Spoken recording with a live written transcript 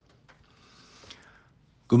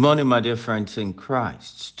Good morning, my dear friends in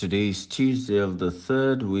Christ. Today is Tuesday of the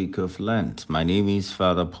third week of Lent. My name is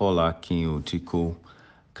Fada Paul Akinotiko.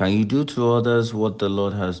 Can you do to others what the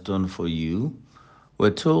Lord has done for you?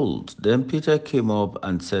 We're told, then Peter came up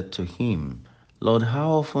and said to him, Lord,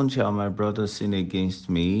 how often shall my brother sin against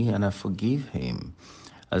me and I forgive him?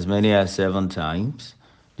 As many as 7 times?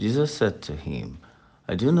 Jesus said to him,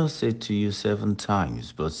 I do not say to you 7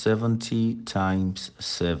 times, but 70 times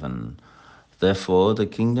 7. Therefore, the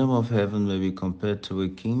kingdom of heaven may be compared to a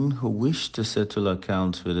king who wished to settle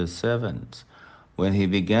accounts with his servants. When he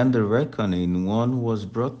began the reckoning, one was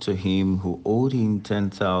brought to him who owed him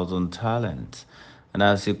 10,000 talents. And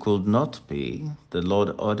as he could not pay, the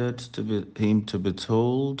Lord ordered him to be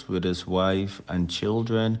told with his wife and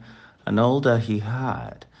children and all that he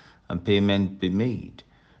had, and payment be made.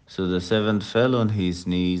 So the servant fell on his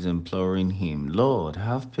knees, imploring him, Lord,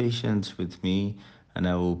 have patience with me, and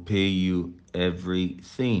I will pay you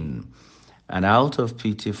everything. And out of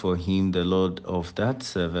pity for him, the Lord of that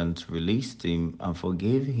servant released him and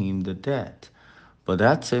forgave him the debt. But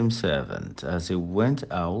that same servant, as he went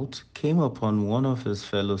out, came upon one of his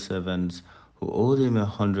fellow servants who owed him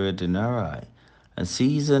 100 denarii, and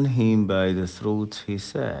seizing him by the throat, he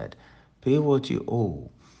said, Pay what you owe.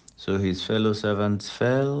 So his fellow servants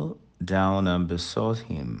fell down and besought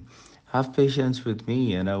him, Have patience with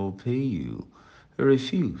me, and I will pay you. He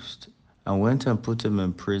refused, and went and put him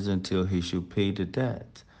in prison till he should pay the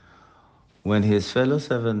debt. When his fellow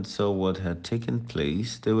servants saw what had taken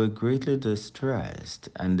place, they were greatly distressed,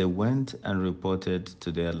 and they went and reported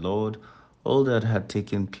to their lord all that had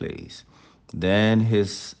taken place. Then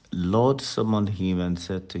his lord summoned him and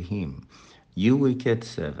said to him, You wicked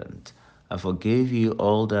servant, I forgave you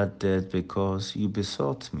all that debt because you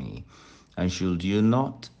besought me. And should you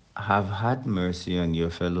not have had mercy on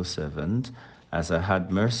your fellow servant, as I had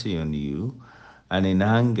mercy on you? And in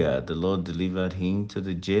anger, the Lord delivered him to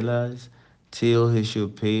the jailers till he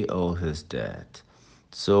should pay all his debt.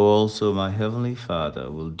 So also my heavenly Father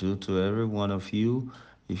will do to every one of you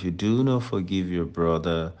if you do not forgive your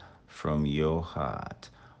brother from your heart.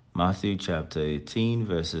 Matthew chapter 18,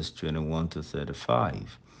 verses 21 to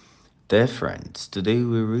 35. Dear friends, today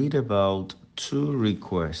we read about two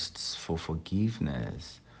requests for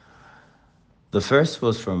forgiveness. The first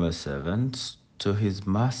was from a servant to his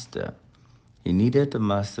master. He needed the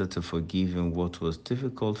master to forgive him what was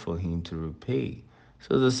difficult for him to repay.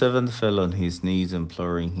 So the servant fell on his knees,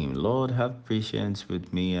 imploring him, Lord, have patience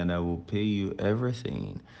with me, and I will pay you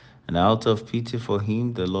everything. And out of pity for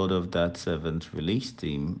him, the Lord of that servant released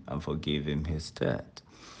him and forgave him his debt.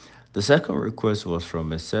 The second request was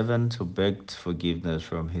from a servant who begged forgiveness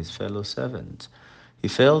from his fellow servant. He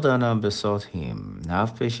fell down and besought him,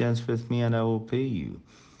 Have patience with me, and I will pay you.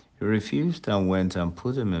 He refused and went and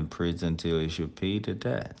put him in prison till he should pay the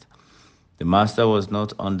debt. The master was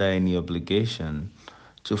not under any obligation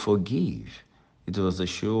to forgive. It was a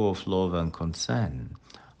show of love and concern.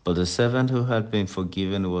 But the servant who had been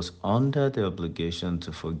forgiven was under the obligation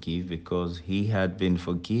to forgive because he had been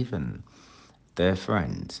forgiven. Dear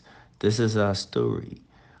friends, this is our story.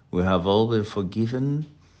 We have all been forgiven.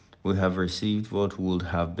 We have received what would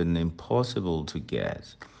have been impossible to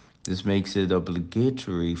get. This makes it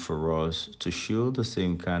obligatory for us to show the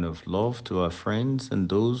same kind of love to our friends and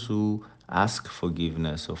those who ask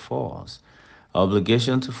forgiveness of us. Our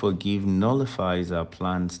obligation to forgive nullifies our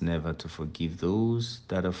plans never to forgive those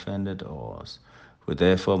that offended us. We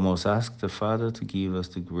therefore must ask the Father to give us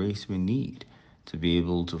the grace we need to be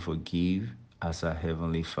able to forgive as our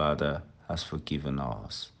Heavenly Father has forgiven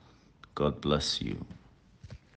us. God bless you.